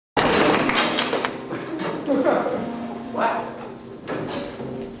Wow.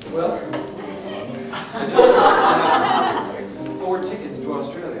 Well, 4 tickets to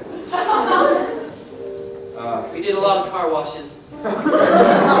Australia. We did a lot of car washes.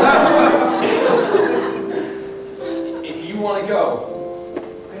 If you want to go.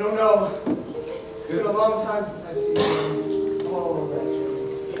 I don't know. It's been a long time since I've seen things all over that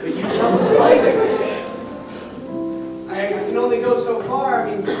joke. But you promised fighting. I can only go so far.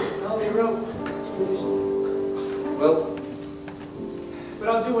 I mean, I only wrote 2 editions. Well. But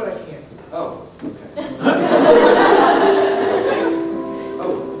I'll do what I can. Oh, okay.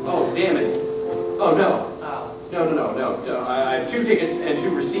 Oh, damn it. Oh, no. No. I have 2 tickets and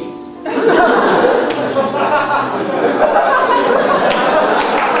 2 receipts. You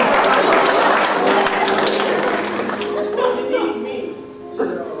need me.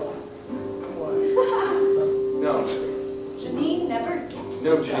 So, what? No. Janine never gets to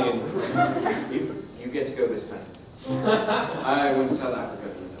No, go. Janine. You get to go this time. I went to South Africa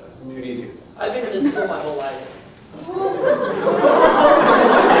and Tunisia. I've been to this school my whole life.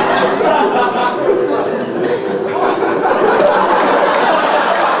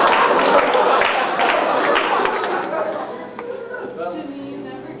 Janine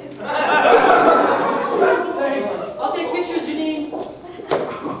never gets to go. Thanks. I'll take pictures, Janine.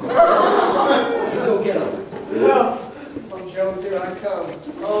 Go get them. Well, I'm Jones, here I come.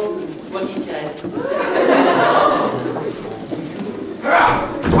 Oh, what he said.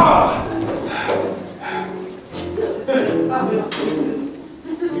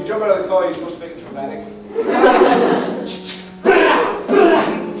 You jump out of the car, you're supposed to make it dramatic.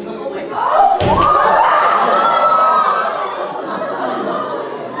 Oh my God.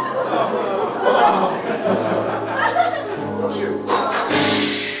 Oh, shoot.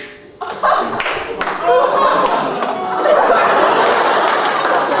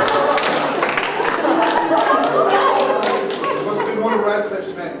 It must have been one of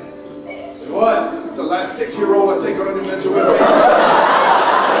Radcliffe's men. It was. It's the last 6-year-old I take on an adventure with me.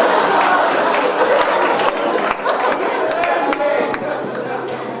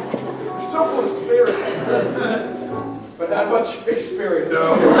 You're so full of spirit. But not much experience. No.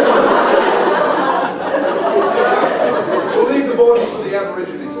 We'll leave the borders for the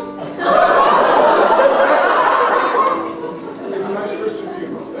Aborigines. Nice Christian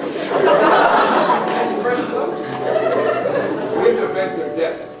funeral. And fresh clothes. We have to avenge their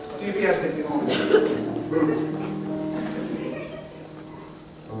death. See if he has anything on him.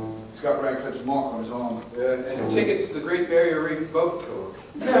 He's got Radcliffe's mark on his arm. And tickets to the Great Barrier Reef boat tour.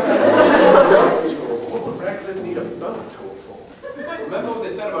 Boat tour? What would Radcliffe need a boat tour for? Remember what they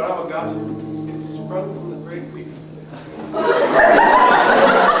said about Amagashi? It's sprung from the Great Reef. I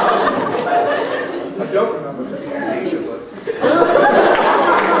don't remember because the amnesia, but...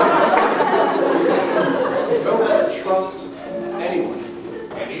 Don't trust anyone.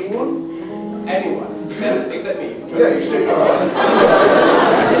 Anyone? Anyone. Except me. Yeah, you say all right.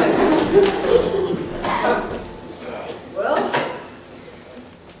 Well,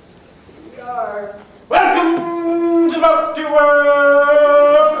 we are. Welcome to the boat tour!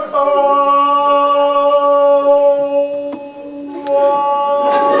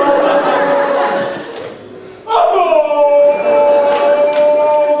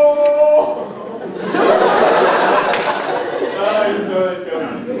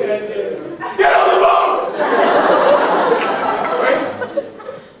 Get on the boat!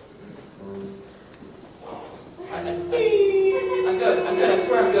 I'm good. I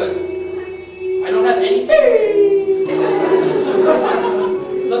swear I'm good. I don't have anything.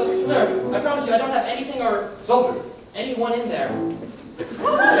 Look, sir, I promise you I don't have anything or Soldier. anyone in there.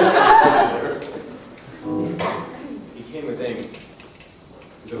 He came with Amy.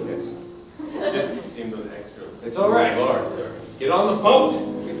 It's okay. This seemed an extra. It's all right. Large, sir. Get on the boat.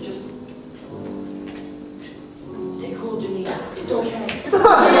 You're just stay cool, Janine. It's okay.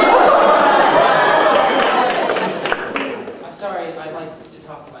 I'm sorry. I like to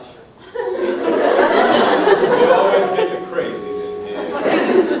talk to my shirts. You always get the crazies in here.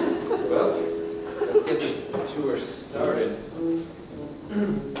 Well, let's get the tour started.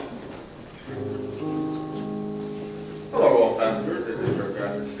 Hello, all passengers. This is your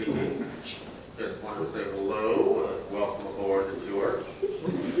captain speaking. Just wanted to say hello. Welcome aboard the tour.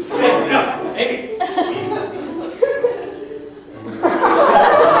 Amy!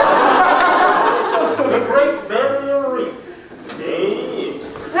 The Great Barrier Reef.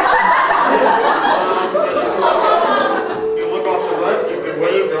 You look off the right, you can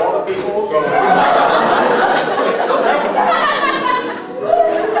wave to all the people. Go.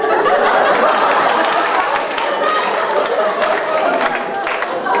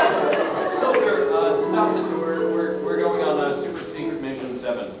 Soldier, stop the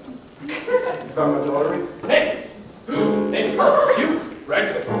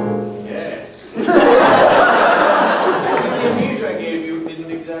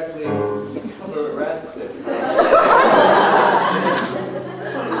exactly cover Radcliffe?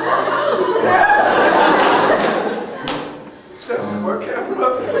 Is that a square camera?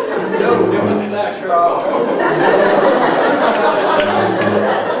 No, flash.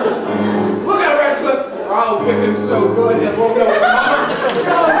 Look out, Radcliffe! Or I'll whip him so good he won't know his mama.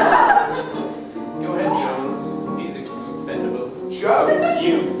 Go ahead, Jones. He's expendable. Jones?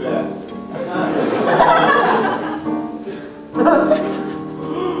 You bastard.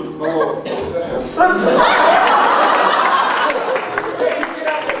 James, get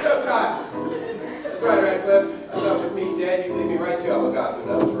out, there's no time. That's right, Radcliffe. I thought with me dead, you'd lead me right to Alligator.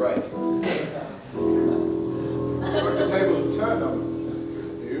 That was right. But the tables were turned on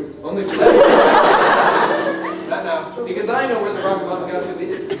you. Only slightly. Not now. Because I know where the Rock of Alligator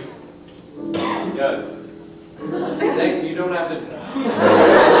is. Yes. Thank you. You don't have to.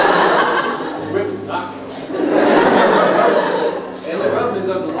 Whip sucks. And the problem is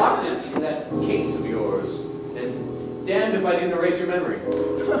I've locked it in that case of yours. And damned if I didn't erase your memory.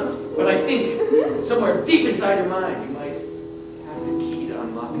 But I think somewhere deep inside your mind, you might have the key to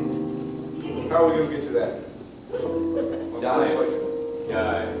unlock it. How are we going to get to that? Dive.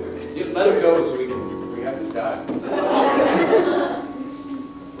 Guy. You let her go so we have to dive.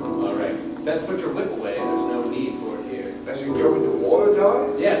 All right. Best put your whip away. There's no need for it here. As you go into water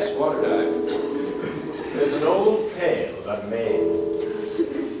dive? Yes, water dive. There's an old tale about a man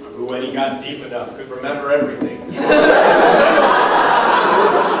who, when he got deep enough, could remember everything.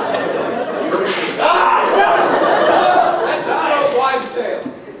 That's just an old wives' tale.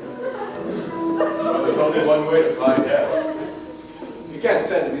 Well, there's only one way to find out. You can't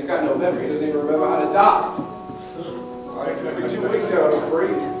send him. He's got no memory. He doesn't even remember how to dive. It took me 2 weeks out of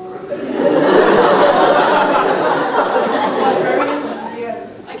breathe. Yes.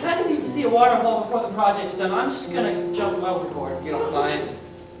 I kind of need to see a waterfall before the project's done. I'm just gonna jump overboard if you don't mind.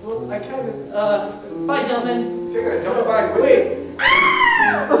 Well, I kind of. Bye, gentlemen. Take a dump bag with you.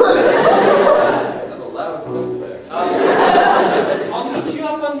 That's a loud whistle there. I'll meet you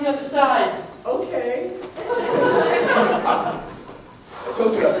up on the other side. Okay. I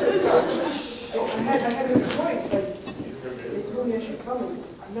told you that. I had no choice. Like, they told me I should come, and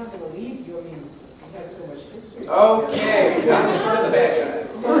I'm not going to leave you. I mean, we had so much history. Okay, not in front of the bad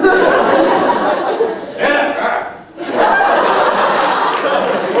guys.